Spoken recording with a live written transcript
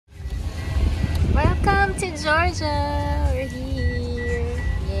Welcome to Georgia. We're here.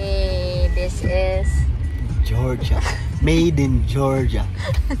 Yay! This is Georgia. Made in Georgia.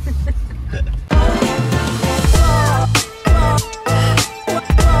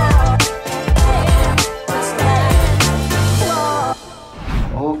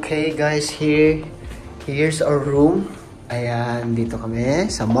 Okay guys, here's our room. Ayan, dito kami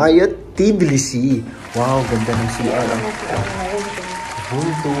sa Marriott Tbilisi. Wow, ganda ng CR.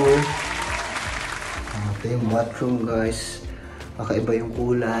 Home tour. Ito yung bathroom guys. Kakaiba yung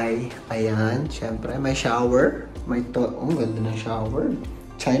kulay. Ayan, syempre may shower. Oh, ganda ng shower.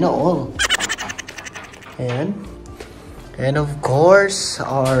 China all. Ayan. And of course,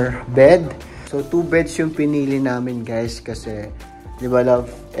 our bed. So, 2 beds yung pinili namin guys kasi di ba love,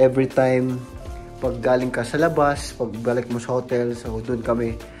 every time pag galing ka sa labas, pag balik mo sa hotel, so doon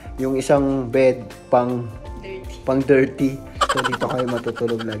kami, yung isang bed pang dirty. So dito kayo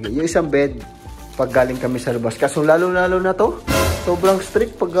matutulog lagi. Yung isang bed pag galing kami sa labas. Kaso lalo na to, sobrang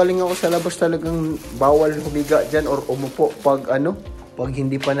strict pag galing ako sa labas, talagang bawal humiga dyan or umupo pag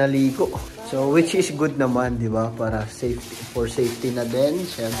hindi pa naligo. So which is good naman, di ba? Para for safety na din.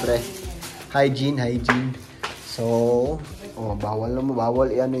 Syempre, hygiene. So,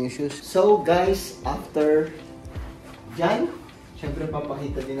 bawal i-ano yung shoes. So, guys, after dyan, syempre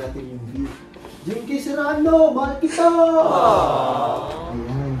papakita din natin yung view. Diyan kay Serrano, mahal kita!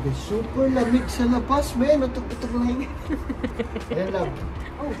 Ayan, super lamig sa labas, man. Natuk-tutok lang. Ayan lang.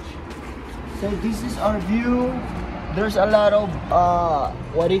 So, this is our view. There's a lot of,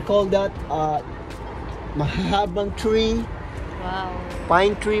 what do you call that? Mahabang tree. wow.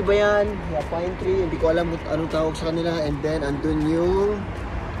 Pine tree ba yan? Yeah, pine tree. Hindi ko alam anong tawag sa kanila. And then, andun yung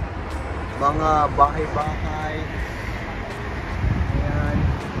mga bahay-bahay. Ayan.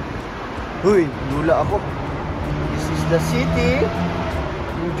 Huy, nula ako. This is the city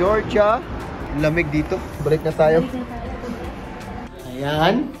in Georgia. Lamig dito. Balik na tayo.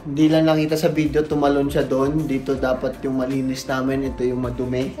 Ayan. Hindi lang nakita sa video. Tumalon siya doon. Dito dapat yung malinis namin. Ito yung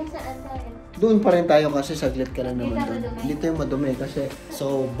madumi. Doon pa rin tayo kasi saglit ka lang naman doon. Dito yung madumi kasi.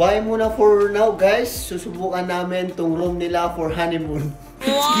 So, bye muna for now guys. Susubukan namin tong room nila for honeymoon.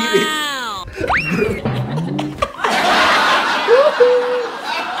 Let's give it.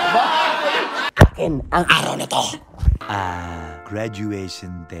 Bye! Ang araw na to.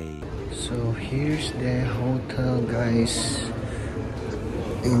 Graduation day. So, here's the hotel guys.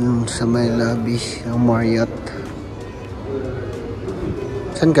 Sa may lobby ng Marriott.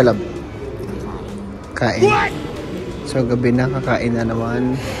 Saan ka lab? Kain. So, gabi na, kakain na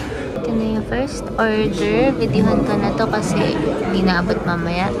naman. Ito na yung first order. Videohan ko na to kasi hindi naabot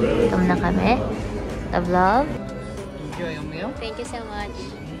mamaya. Come na kami. Love. Enjoy yung meal. Thank you so much.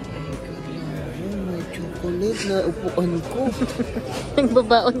 May chocolate na upuan ko.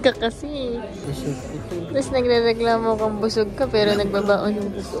 Nagbabaon ka kasi. Tapos nagrereklamo kang busog ka pero nagbabaon.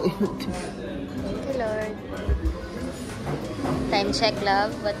 Thank you, Lord. Time check,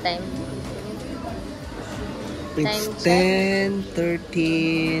 love. What time? It's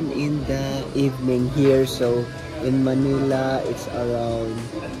 10:13 in the evening here. So, in Manila, it's around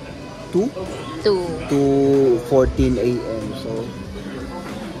 2:14 a.m. So,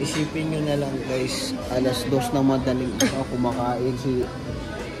 isipin nyo na lang guys, alas 2 ng madaling araw kumakain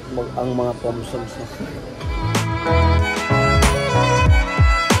ang mga THOMPSON'S na.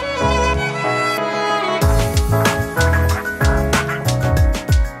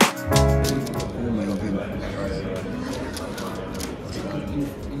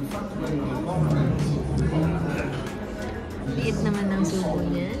 Liit naman ng subo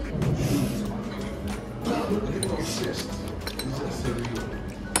niya.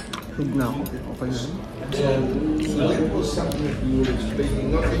 Hug na ako. Okay na.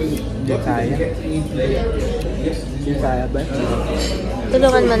 Hindi kaya. Hindi kaya ba?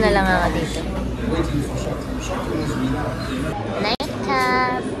 Tulungan mo na lang ako dito. Night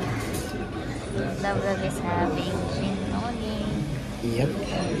cap. Love is having gin tonic. Yep.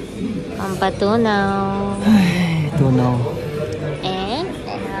 Pampatunaw. Tunaw. And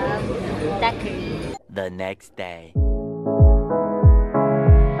I have daiquiri. The next day.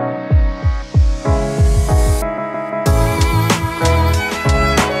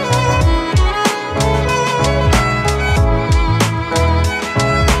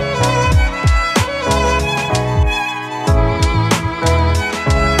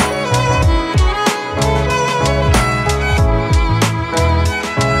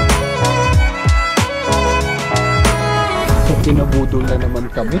 Nabudol na naman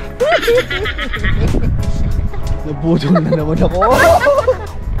kami. Nabudol na naman ako.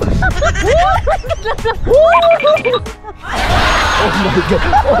 Oh my God!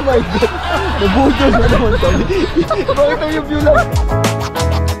 Oh my God! Nabudol na naman kami. Bakit yung view lang?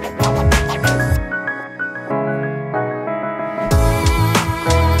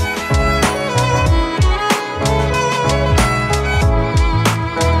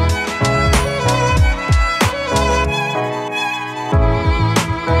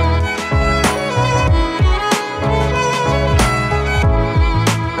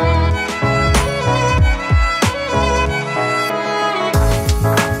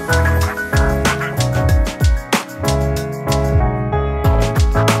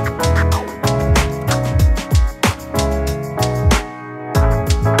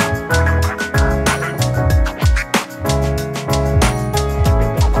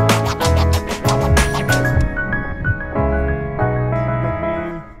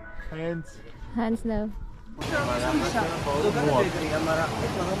 Hands now.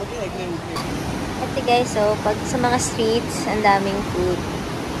 Ito guys, so pag sa mga streets, ang daming food.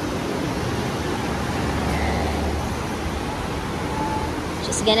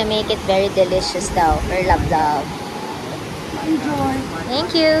 She's gonna make it very delicious daw. Her love daw. Enjoy.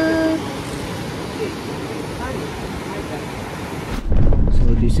 Thank you.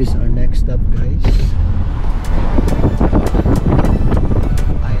 So this is our next stop, guys.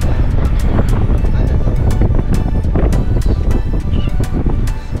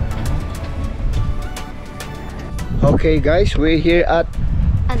 Okay guys, we're here at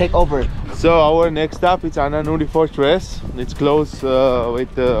Takeover. So our next stop is Ananuri Fortress. It's close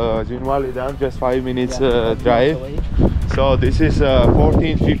with Jinwali Dam, just 5 minutes drive. So this is a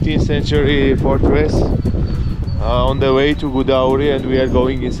 14th, 15th century fortress on the way to Godavari, and we are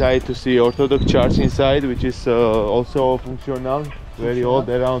going inside to see Orthodox Church inside, which is also functional, very old,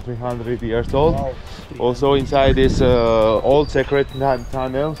 around 300 years old. Also inside is old sacred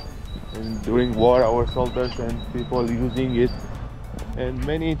tunnel. And during war, our soldiers and people using it, and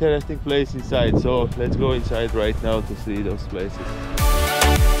many interesting places inside. So let's go inside right now to see those places.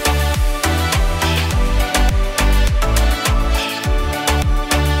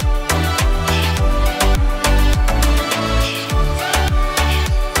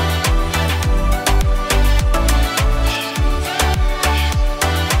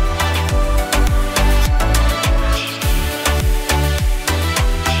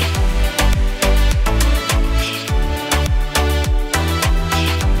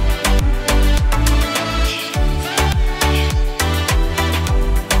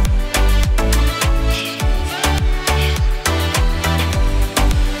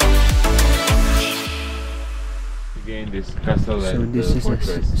 So this is a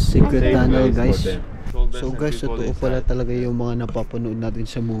secret tunnel, guys. So guys, totoo pala talaga yung mga napapanood natin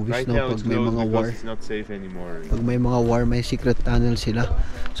sa movies, no? Pag may mga war, pag may mga war, may secret tunnel sila.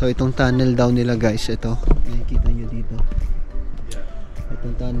 So itong tunnel daw nila, guys, ito, nakikita nyo dito,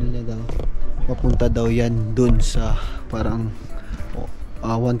 itong tunnel na daw, papunta daw yan dun sa parang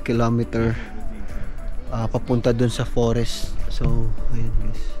 1 kilometer papunta dun sa forest. So ayun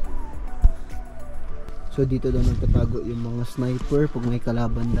guys. So dito daw nagtatago yung mga sniper pag may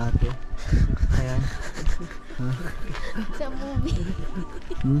kalaban dati. Ayan. Sa movie.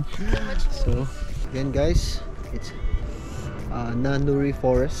 So, again guys, it's Ananuri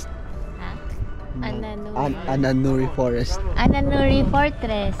Forest. Ananuri Forest. Ananuri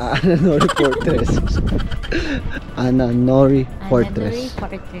Fortress. Ananuri Fortress. Ananuri Fortress.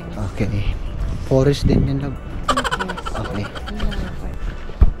 Okay. Forest din yun lang. Okay.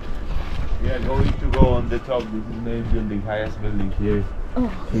 We are going to go on the top. This is the main building, highest building here. Oh.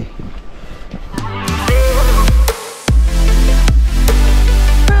 Okay.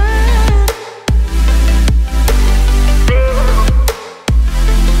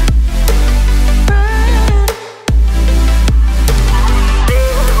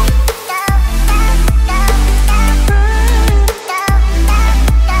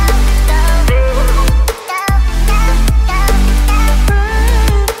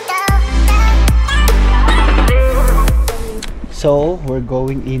 So, we're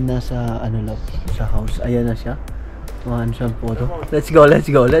going in na sa ano lang, sa house. Ayan na siya. Mga siyang photo. Let's go, let's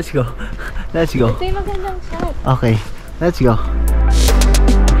go, let's go. Let's go. Ito yung magandang shot. Okay, let's go.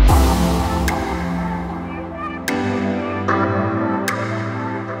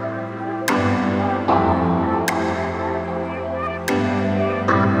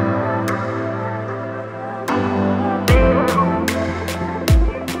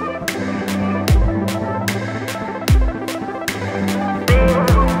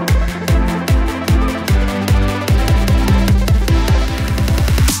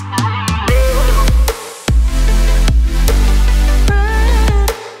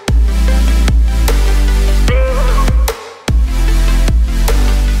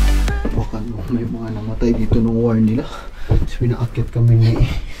 may mga namatay dito nung war nila. Tapos pinaakyat kami ni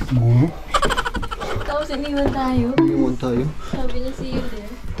Guru. Tapos iniwan tayo. Iniwan tayo. Sabi niya see you there.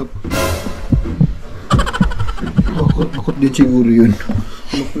 Bakot din siguro yun.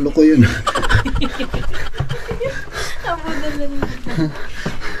 Loko yun. Nabudol na niya.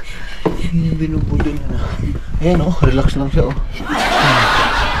 Yung binubudol na. Ayan oh, relax lang siya oh.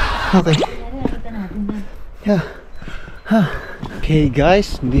 Okay. Yeah. Okay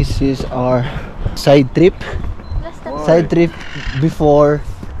guys, this is our side trip. Side trip before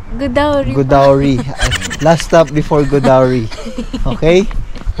Godauri. Last stop before Godauri. Okay?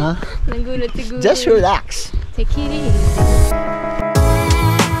 Huh? Nagulat siguro. Just relax. Take it easy.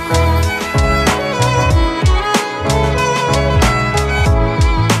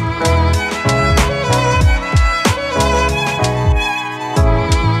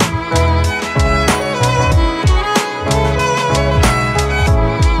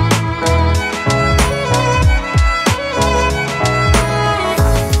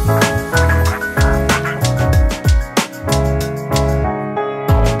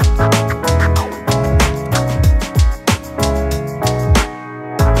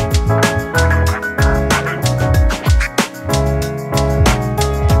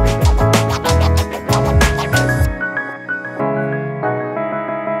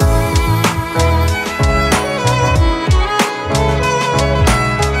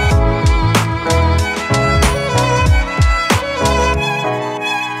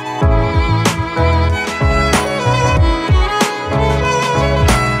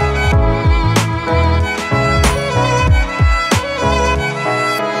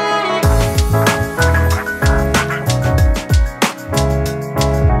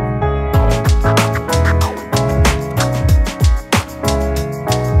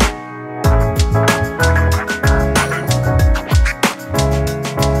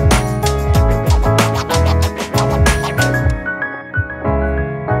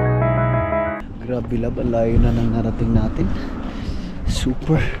 Grabe lab, ang layo na nang narating natin.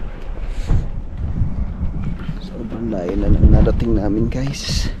 Super. Sobrang layo na nang narating namin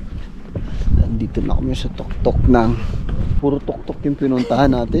guys. Nandito na kami sa tuktok ng puro tuktok yung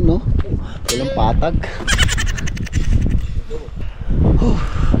pinuntahan natin no. Walang patag.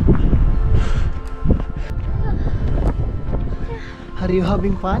 Are you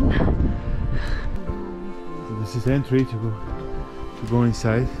having fun? So this is entry to go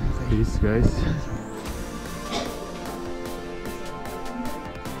inside. Please guys.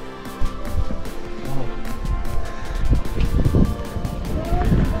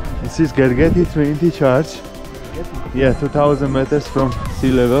 This is Gergeti 20 church. Yeah, 2000 meters from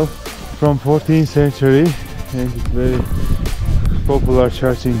sea level, from 14th century, and it's very popular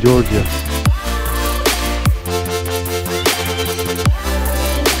church in Georgia.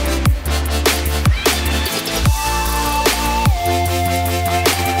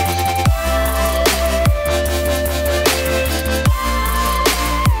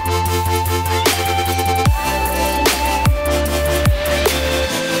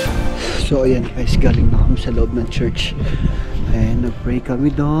 So ayan guys, galing na kami sa loob ng church. And nag-pray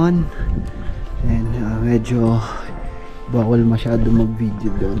kami doon. And medyo bawal masyado mag-video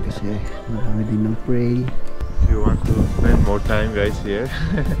doon kasi marami din nag-pray. If you want to spend more time guys here.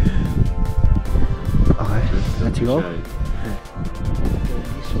 Okay, let's go.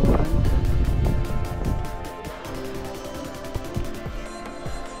 This one.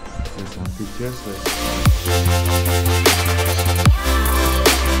 There's some pictures.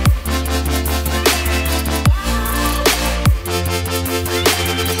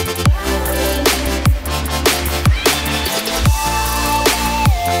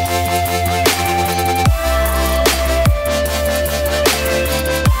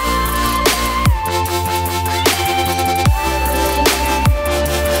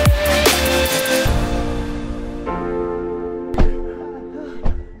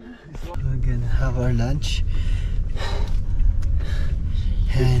 Lunch.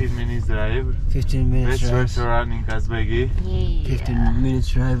 15 minutes drive. 15 minutes Best drive. restaurant in Kazbegi. Yeah. 15 minutes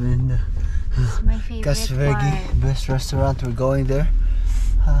drive in It's my favorite Kasvegi. part. Best restaurant. We're going there.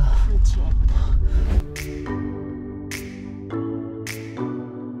 Food trip.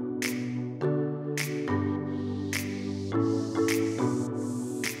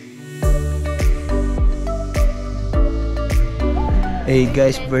 Hey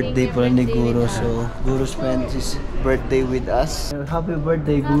guys, birthday pala ni Guru. So, Guru spent his birthday with us. Happy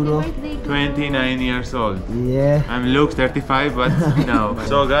birthday, Guru. 29 years old. Yeah. I'm look 35, but no.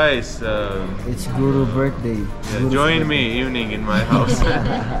 So guys, It's Guru birthday. Guru's join birthday. me evening in my house.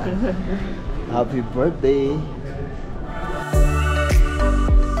 Happy birthday.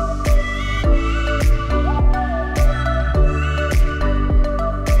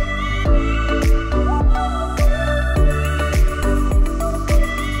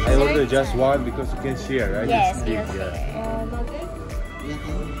 just one because you can share, right? Yes, It's big, yes. yeah.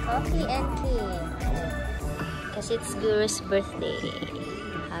 Coffee and cake. Because it's Guru's birthday.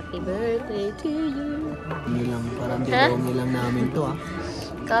 Happy birthday to you. Parang dinami lang namin to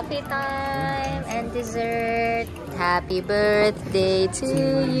Coffee time and dessert. Happy birthday to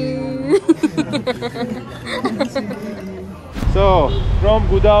you. So, from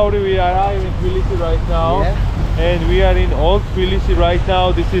Godavari we arrive in Tbilisi right now. And we are in Old Tbilisi right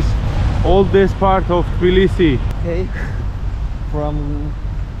now. This is oldest part of Tbilisi. Okay. From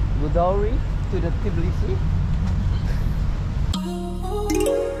Godavari to the Tbilisi.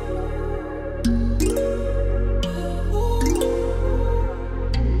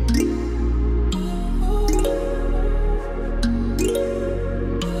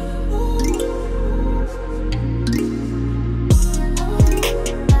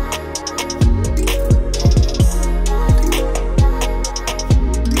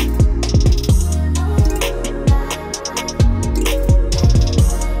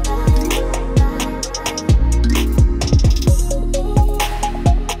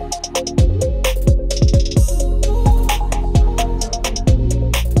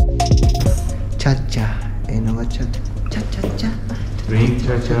 Cha-cha. You know what cha-cha? Cha-cha-cha. Drink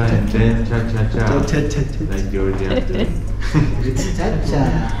cha-cha and then cha-cha-cha. Cha-cha-cha. Like Georgian doing. Cha-cha.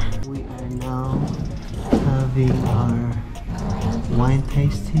 We are now having our wine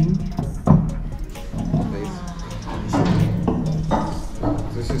tasting.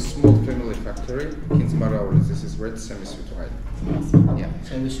 This is small family factory. This is red semi-sweet wine. Yeah.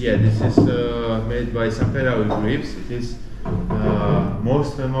 Yeah, this is made by Samperawi grapes. It is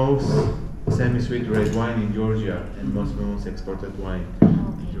most famous semi-sweet red wine in Georgia and most famous exported wine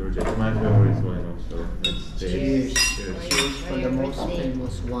in Georgia. It's my favorite wine also. Let's taste. Cheers. Cheers for the most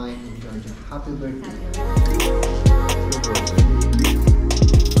famous wine in Georgia. Happy birthday.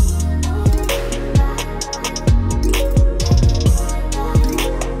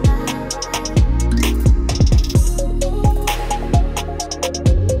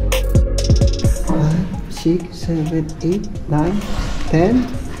 6, 7, 8, 9, 10.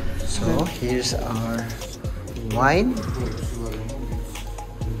 So here's our wine.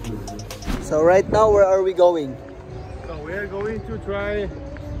 So right now, where are we going? So we are going to try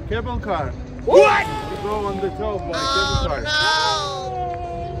cable car. What? We go on the top by cable car.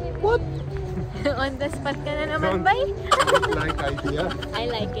 What? On the spot ka na naman, bay? Like idea? I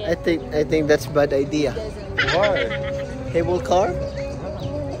like it. I think that's bad idea. Why? Cable car?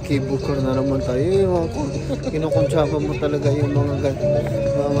 Cable car na naman tayo. Kinukonsyaba mo talaga yung mga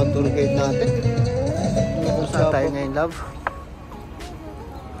tour guide natin. Saan tayo ngayon, love?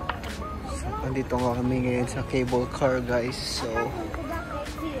 So, andito nga kami ngayon sa cable car, guys. So,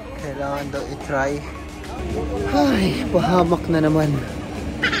 kailangan daw i-try. Ay, pahamak na naman.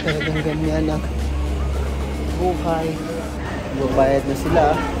 Talagang ganyan ang buhay. Babayad na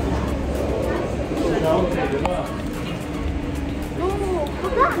sila.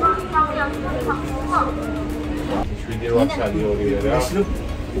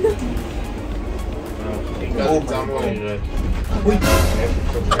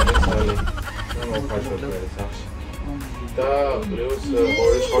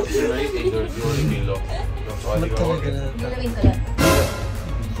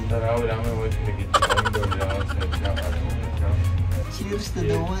 Cheers to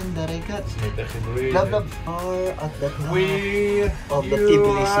the one that I got. Love, love. Are at the top of the Tbilisi. You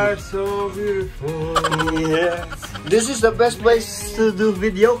are so beautiful. Yeah. This is the best place to do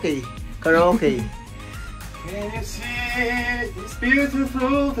videoke, karaoke. Can you see it's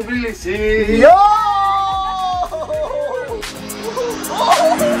beautiful Tbilisi? Yo!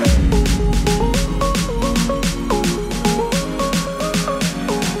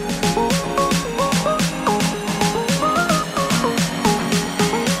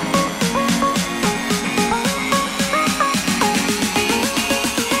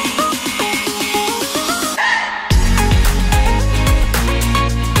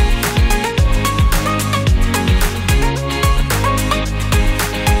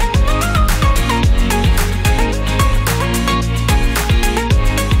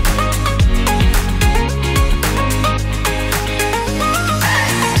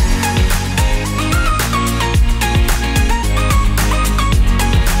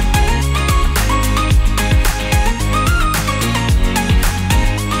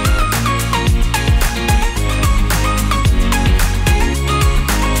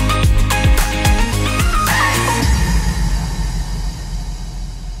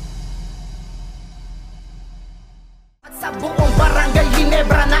 Sa buong barangay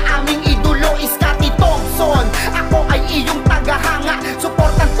Ginebra na aming